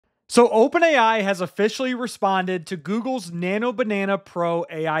So OpenAI has officially responded to Google's Nano Banana Pro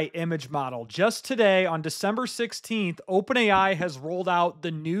AI image model. Just today, on December 16th, OpenAI has rolled out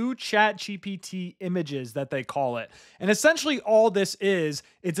the new ChatGPT images that they call it. And essentially all this is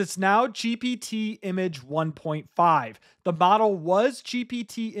it's now GPT Image 1.5. The model was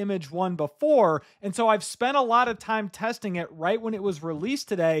GPT Image 1 before, and so I've spent a lot of time testing it right when it was released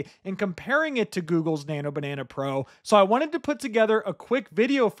today and comparing it to Google's Nano Banana Pro. So I wanted to put together a quick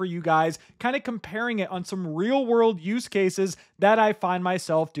video for you guys, kind of comparing it on some real world use cases that I find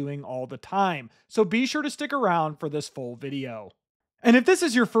myself doing all the time. So be sure to stick around for this full video. And if this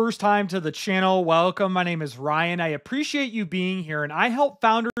is your first time to the channel, welcome. My name is Ryan. I appreciate you being here, and I help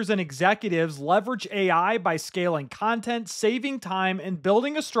founders and executives leverage AI by scaling content, saving time, and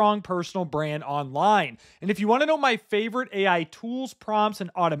building a strong personal brand online. And if you want to know my favorite AI tools, prompts,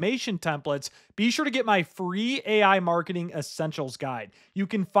 and automation templates, be sure to get my free AI Marketing Essentials Guide. You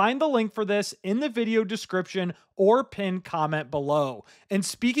can find the link for this in the video description or pinned comment below. And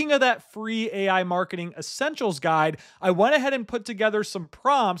speaking of that free AI Marketing Essentials Guide, I went ahead and put together some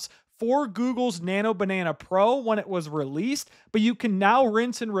prompts for Google's Nano Banana Pro when it was released, but you can now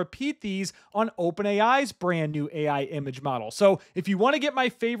rinse and repeat these on OpenAI's brand new AI image model. So if you want to get my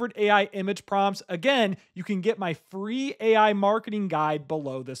favorite AI image prompts, again, you can get my free AI marketing guide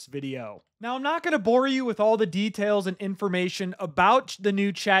below this video. Now, I'm not going to bore you with all the details and information about the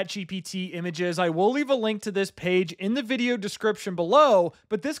new ChatGPT images. I will leave a link to this page in the video description below,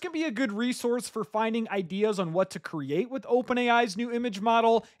 but this can be a good resource for finding ideas on what to create with OpenAI's new image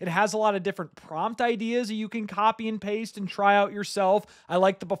model. It has a lot of different prompt ideas that you can copy and paste and try out yourself. I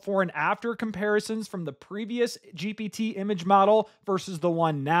like the before and after comparisons from the previous GPT image model versus the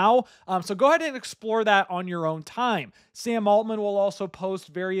one now. So go ahead and explore that on your own time. Sam Altman will also post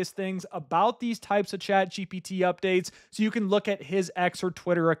various things about these types of ChatGPT updates, so you can look at his X or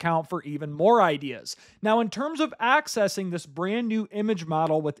Twitter account for even more ideas. Now, in terms of accessing this brand new image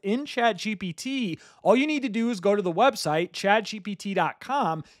model within ChatGPT, all you need to do is go to the website,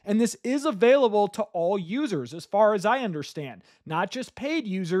 chatgpt.com, and this is available to all users, as far as I understand. Not just paid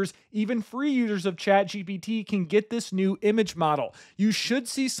users, even free users of ChatGPT can get this new image model. You should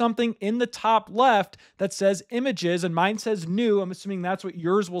see something in the top left that says images, and mine says new. I'm assuming that's what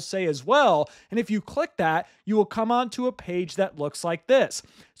yours will say as well. And if you click that, you will come onto a page that looks like this.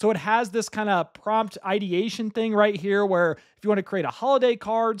 So it has this kind of prompt ideation thing right here where if you want to create a holiday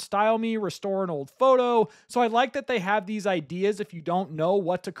card, style me, restore an old photo. So I like that they have these ideas if you don't know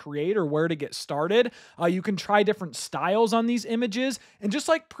what to create or where to get started. You can try different styles on these images. And just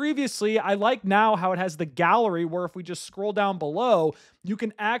like previously, I like now how it has the gallery where if we just scroll down below, you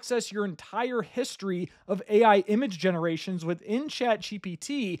can access your entire history of AI image generations within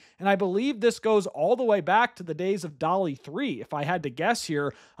ChatGPT. And I believe this goes all the way back to the days of DALL-E 3, if I had to guess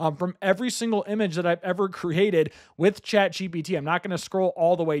here, from every single image that I've ever created with ChatGPT. I'm not going to scroll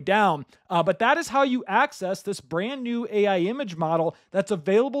all the way down, but that is how you access this brand new AI image model that's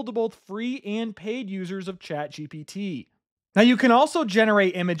available to both free and paid users of ChatGPT. Now, you can also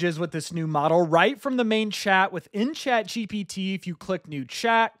generate images with this new model right from the main chat within ChatGPT. If you click New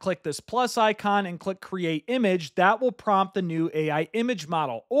Chat, click this plus icon, and click Create Image, that will prompt the new AI image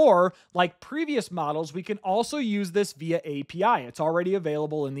model. Or, like previous models, we can also use this via API. It's already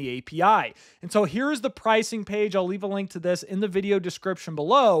available in the API. And so here's the pricing page. I'll leave a link to this in the video description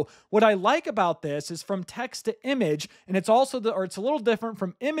below. What I like about this is from text to image, and it's also it's a little different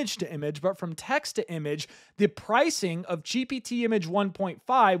from image to image, but from text to image, the pricing of GPT Image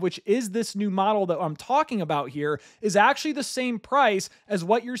 1.5, which is this new model that I'm talking about here, is actually the same price as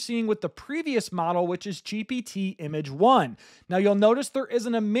what you're seeing with the previous model, which is GPT Image 1. Now, you'll notice there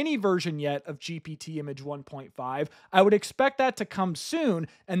isn't a mini version yet of GPT Image 1.5. I would expect that to come soon,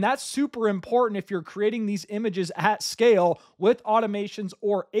 and that's super important if you're creating these images at scale with automations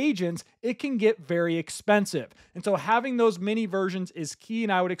or agents. It can get very expensive. And so having those mini versions is key,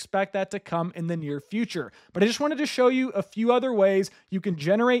 and I would expect that to come in the near future. But I just wanted to show you a few other ways you can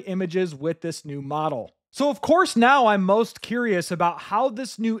generate images with this new model. So of course now I'm most curious about how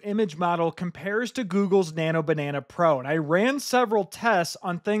this new image model compares to Google's Nano Banana Pro. And I ran several tests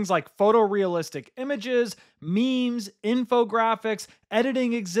on things like photorealistic images, memes, infographics,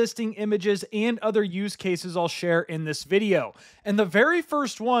 editing existing images, and other use cases I'll share in this video. And the very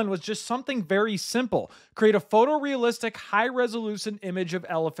first one was just something very simple. Create a photorealistic high-resolution image of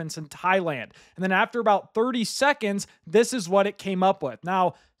elephants in Thailand. And then after about 30 seconds, this is what it came up with.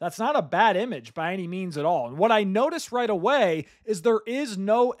 Now, that's not a bad image by any means at all. And what I noticed right away is there is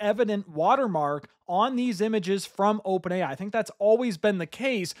no evident watermark on these images from OpenAI. I think that's always been the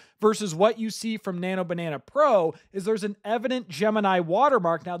case versus what you see from Nano Banana Pro is there's an evident Gemini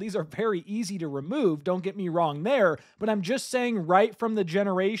watermark. Now, these are very easy to remove, don't get me wrong there, but I'm just saying right from the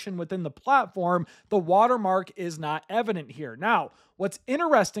generation within the platform, the watermark is not evident here. Now, what's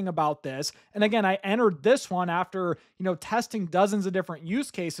interesting about this, and again, I entered this one after, testing dozens of different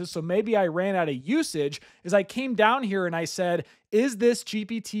use cases, so maybe I ran out of usage, is I came down here and I said, is this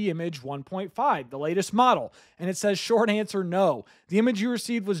GPT image 1.5, the latest model? And it says short answer, no. The image you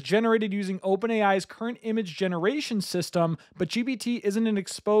received was generated using OpenAI's current image generation system, but GPT isn't an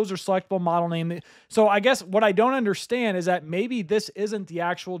exposed or selectable model name. So I guess what I don't understand is that maybe this isn't the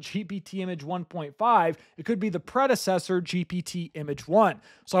actual GPT image 1.5. It could be the predecessor GPT image 1.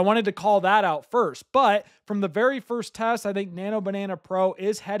 So I wanted to call that out first. But from the very first test, I think Nano Banana Pro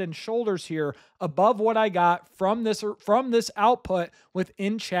is head and shoulders here above what I got from this output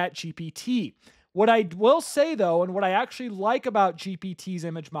within ChatGPT. What I will say though, and what I actually like about GPT's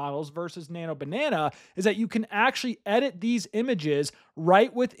image models versus Nano Banana is that you can actually edit these images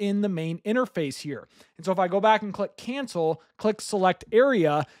right within the main interface here. And so if I go back and click cancel, click select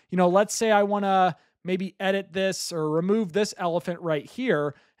area, let's say I want to maybe edit this or remove this elephant right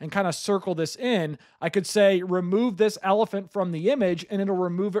here and kind of circle this in, I could say remove this elephant from the image and it'll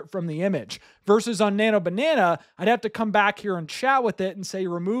remove it from the image. Versus on Nano Banana, I'd have to come back here and chat with it and say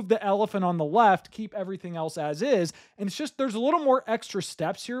remove the elephant on the left, keep everything else as is. And it's just, there's a little more extra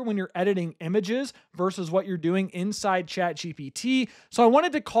steps here when you're editing images versus what you're doing inside ChatGPT. So I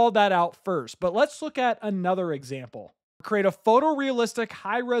wanted to call that out first, but let's look at another example. Create a photorealistic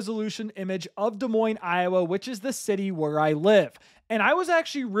high-resolution image of Des Moines, Iowa, which is the city where I live. And I was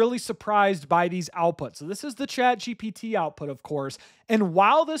actually really surprised by these outputs. So this is the ChatGPT output, of course. And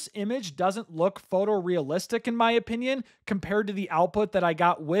while this image doesn't look photorealistic, in my opinion, compared to the output that I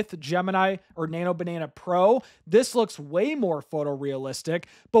got with Gemini or Nano Banana Pro, this looks way more photorealistic.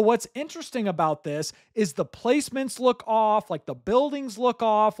 But what's interesting about this is the placements look off, like the buildings look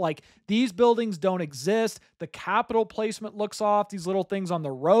off, like these buildings don't exist. The capital placement looks off. These little things on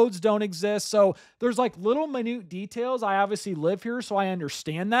the roads don't exist. So there's like little minute details. I obviously live here, so I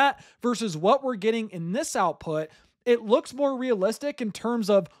understand that, versus what we're getting in this output. It looks more realistic in terms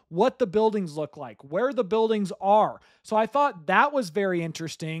of what the buildings look like, where the buildings are. So I thought that was very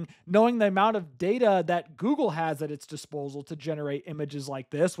interesting, knowing the amount of data that Google has at its disposal to generate images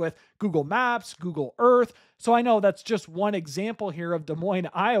like this with Google Maps, Google Earth. So I know that's just one example here of Des Moines,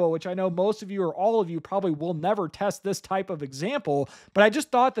 Iowa, which I know most of you or all of you probably will never test this type of example, but I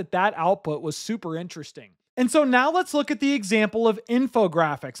just thought that that output was super interesting. And so now let's look at the example of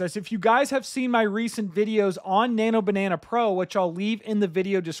infographics. As if you guys have seen my recent videos on Nano Banana Pro, which I'll leave in the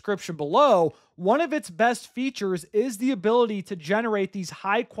video description below, one of its best features is the ability to generate these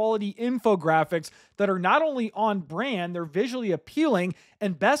high quality infographics that are not only on brand, they're visually appealing,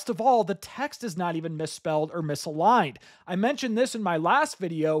 and best of all, the text is not even misspelled or misaligned. I mentioned this in my last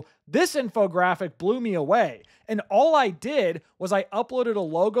video. This infographic blew me away. And all I did was I uploaded a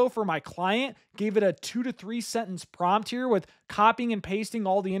logo for my client, gave it a 2 to 3 sentence prompt here with copying and pasting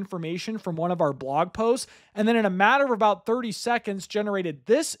all the information from one of our blog posts, and then in a matter of about 30 seconds generated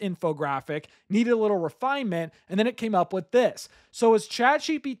this infographic, needed a little refinement, and then it came up with this. So is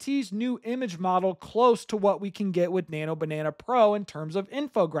ChatGPT's new image model close to what we can get with Nano Banana Pro in terms of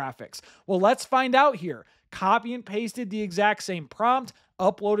infographics? Well, let's find out here. Copy and pasted the exact same prompt,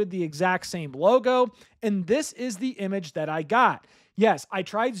 uploaded the exact same logo, and this is the image that I got. Yes, I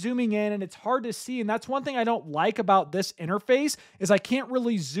tried zooming in and it's hard to see, and that's one thing I don't like about this interface is I can't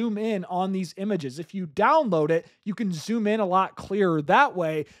really zoom in on these images. If you download it, you can zoom in a lot clearer that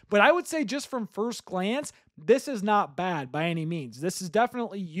way, but I would say just from first glance, this is not bad by any means. This is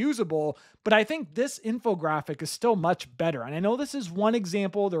definitely usable, but I think this infographic is still much better. And I know this is one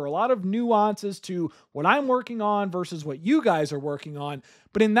example. There are a lot of nuances to what I'm working on versus what you guys are working on.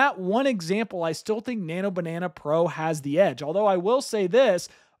 But in that one example, I still think Nano Banana Pro has the edge. Although I will say this,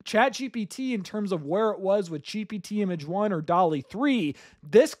 ChatGPT, in terms of where it was with GPT Image 1 or DALL-E 3,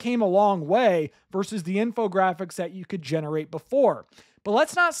 this came a long way versus the infographics that you could generate before. But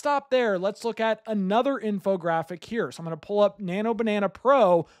let's not stop there. Let's look at another infographic here. So I'm going to pull up Nano Banana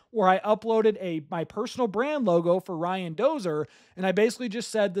Pro, where I uploaded my personal brand logo for Ryan Dozer, and I basically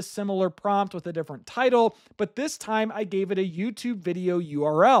just said the similar prompt with a different title, but this time I gave it a YouTube video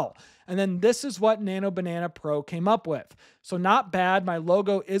URL. And then this is what Nano Banana Pro came up with. So not bad. My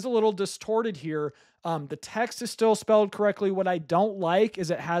logo is a little distorted here. The text is still spelled correctly. What I don't like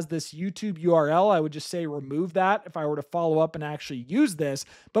is it has this YouTube URL. I would just say remove that if I were to follow up and actually use this.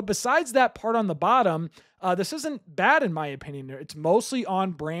 But besides that part on the bottom, this isn't bad in my opinion. It's mostly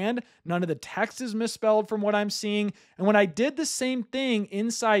on brand. None of the text is misspelled from what I'm seeing. And when I did the same thing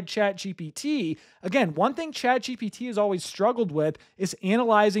inside ChatGPT, again, one thing ChatGPT has always struggled with is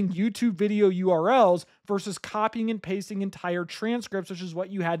analyzing YouTube video URLs versus copying and pasting entire transcripts, which is what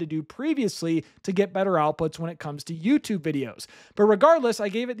you had to do previously to get better outputs when it comes to YouTube videos. But regardless, I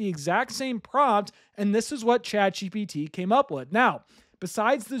gave it the exact same prompt, and this is what ChatGPT came up with. Now,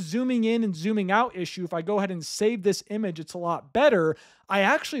 besides the zooming in and zooming out issue, if I go ahead and save this image, it's a lot better. I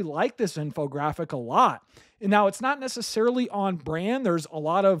actually like this infographic a lot. And now it's not necessarily on brand. There's a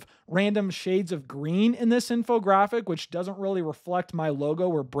lot of random shades of green in this infographic, which doesn't really reflect my logo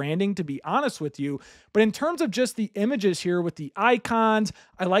or branding, to be honest with you. But in terms of just the images here with the icons,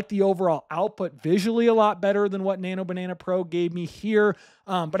 I like the overall output visually a lot better than what Nano Banana Pro gave me here.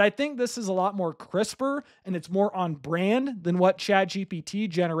 But I think this is a lot more crisper and it's more on brand than what ChatGPT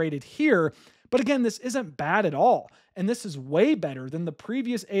generated here. But again, this isn't bad at all. And this is way better than the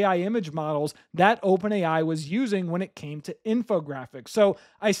previous AI image models that OpenAI was using when it came to infographics. So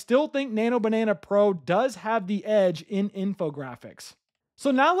I still think Nano Banana Pro does have the edge in infographics. So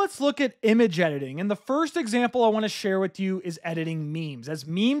now let's look at image editing. And the first example I want to share with you is editing memes. As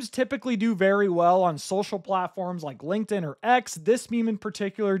memes typically do very well on social platforms like LinkedIn or X, this meme in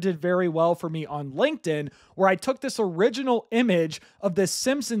particular did very well for me on LinkedIn, where I took this original image of this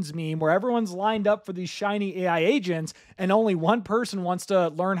Simpsons meme where everyone's lined up for these shiny AI agents and only one person wants to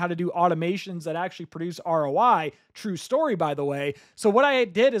learn how to do automations that actually produce ROI. True story, by the way. So what I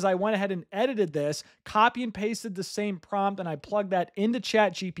did is I went ahead and edited this, copy and pasted the same prompt, and I plugged that into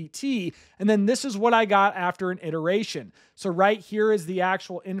ChatGPT, and then this is what I got after an iteration. So right here is the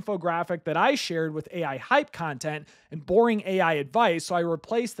actual infographic that I shared with AI hype content and boring AI advice. So I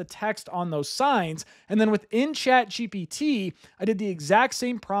replaced the text on those signs, and then within ChatGPT, I did the exact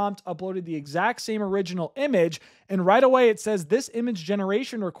same prompt, uploaded the exact same original image, and right away it says this image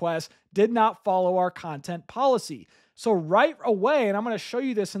generation request did not follow our content policy. So right away, and I'm going to show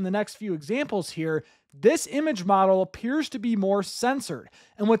you this in the next few examples here, this image model appears to be more censored.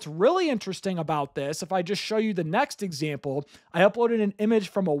 And what's really interesting about this, if I just show you the next example, I uploaded an image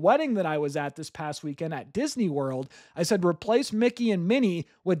from a wedding that I was at this past weekend at Disney World. I said, replace Mickey and Minnie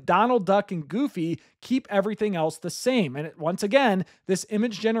with Donald Duck and Goofy, keep everything else the same. And once again, this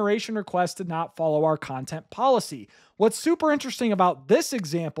image generation request did not follow our content policy. What's super interesting about this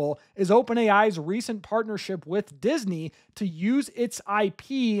example is OpenAI's recent partnership with Disney to use its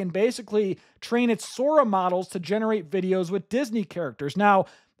IP and basically train its Sora models to generate videos with Disney characters. Now,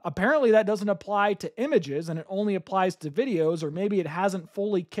 apparently that doesn't apply to images and it only applies to videos, or maybe it hasn't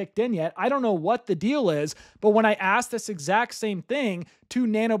fully kicked in yet. I don't know what the deal is, but when I asked this exact same thing to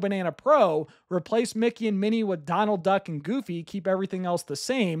Nano Banana Pro, replace Mickey and Minnie with Donald Duck and Goofy, keep everything else the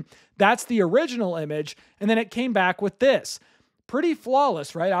same, that's the original image, and then it came back with this. Pretty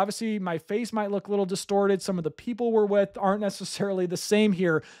flawless, right? Obviously, my face might look a little distorted. Some of the people we're with aren't necessarily the same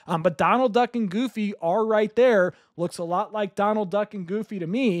here, but Donald Duck and Goofy are right there. Looks a lot like Donald Duck and Goofy to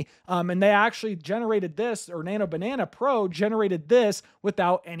me, and they actually generated this, or Nano Banana Pro generated this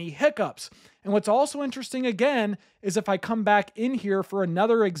without any hiccups. And what's also interesting again is if I come back in here for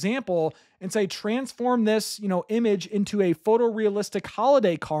another example and say transform this, image into a photorealistic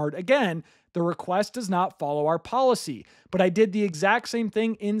holiday card, again, the request does not follow our policy. But I did the exact same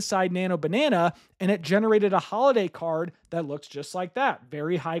thing inside Nano Banana, and it generated a holiday card that looks just like that.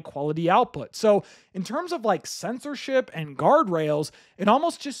 Very high quality output. So in terms of like censorship and guardrails, it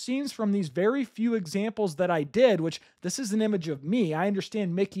almost just seems from these very few examples that I did, which this is an image of me. I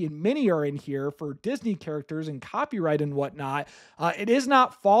understand Mickey and Minnie are in here for Disney characters and copyright and whatnot. It is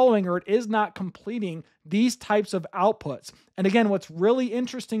not following, or it is not completing these types of outputs. And again, what's really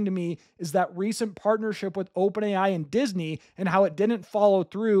interesting to me is that recent partnership with OpenAI and Disney and how it didn't follow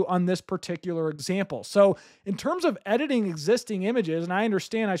through on this particular example. So in terms of editing existing images, and I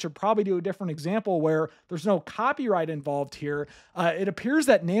understand I should probably do a different example where there's no copyright involved here, it appears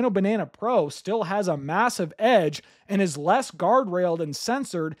that Nano Banana Pro still has a massive edge and is less guardrailed and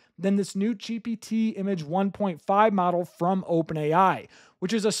censored than this new GPT image 1.5 model from OpenAI,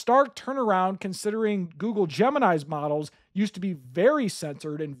 which is a stark turnaround considering Google Gemini's models used to be very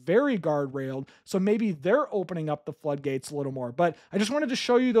censored and very guardrailed. So maybe they're opening up the floodgates a little more. But I just wanted to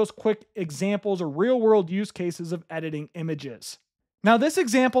show you those quick examples or real world use cases of editing images. Now, this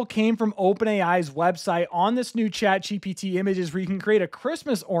example came from OpenAI's website on this new ChatGPT images where you can create a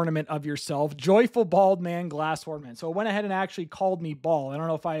Christmas ornament of yourself, joyful bald man glass ornament. So it went ahead and actually called me bald. I don't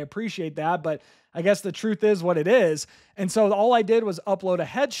know if I appreciate that, but I guess the truth is what it is. And so all I did was upload a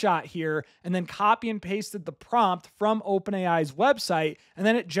headshot here and then copy and pasted the prompt from OpenAI's website, and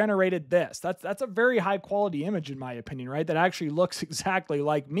then it generated this. That's a very high quality image in my opinion, right? That actually looks exactly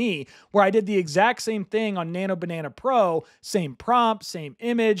like me, where I did the exact same thing on Nano Banana Pro, same prompt, same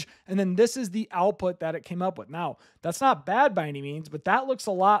image, and then this is the output that it came up with. Now, that's not bad by any means, but that looks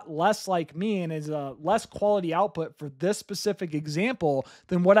a lot less like me and is a less quality output for this specific example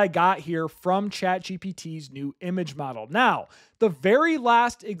than what I got here from ChatGPT's new image model. Now, the very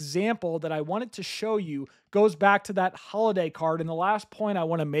last example that I wanted to show you goes back to that holiday card, and the last point I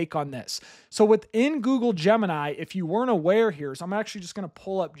want to make on this. So within Google Gemini, if you weren't aware here, so I'm actually just going to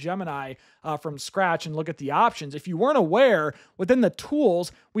pull up Gemini from scratch and look at the options. If you weren't aware, within the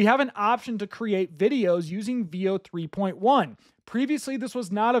tools, we have an option to create videos using VO 3.1. Previously, this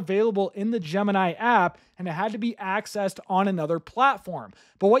was not available in the Gemini app and it had to be accessed on another platform.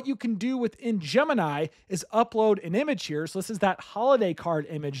 But what you can do within Gemini is upload an image here. So this is that holiday card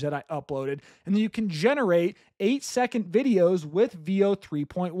image that I uploaded. And then you can generate 8-second videos with VO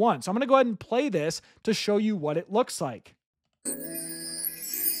 3.1. So I'm going to go ahead and play this to show you what it looks like.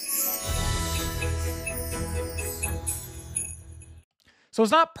 So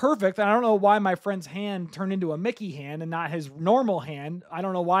it's not perfect. I don't know why my friend's hand turned into a Mickey hand and not his normal hand. I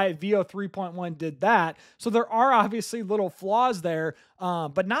don't know why VO 3.1 did that. So there are obviously little flaws there,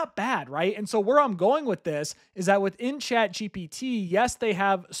 but not bad, right? And so where I'm going with this is that within ChatGPT, yes, they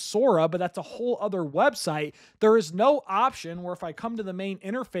have Sora, but that's a whole other website. There is no option where if I come to the main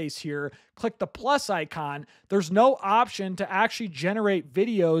interface here, click the plus icon, there's no option to actually generate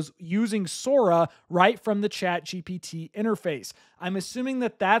videos using Sora right from the ChatGPT interface. I'm assuming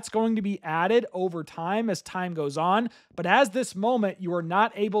that that's going to be added over time as time goes on, but as this moment, you are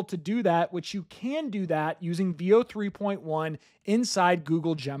not able to do that, which you can do that using VO 3.1 inside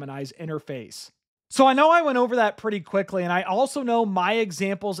Google Gemini's interface. So I know I went over that pretty quickly, and I also know my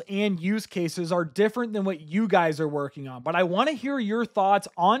examples and use cases are different than what you guys are working on, but I want to hear your thoughts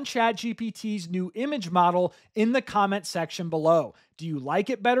on ChatGPT's new image model in the comment section below. Do you like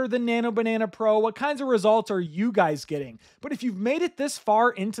it better than Nano Banana Pro? What kinds of results are you guys getting? But if you've made it this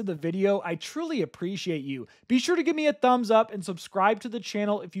far into the video, I truly appreciate you. Be sure to give me a thumbs up and subscribe to the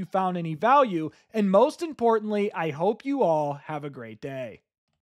channel if you found any value. And most importantly, I hope you all have a great day.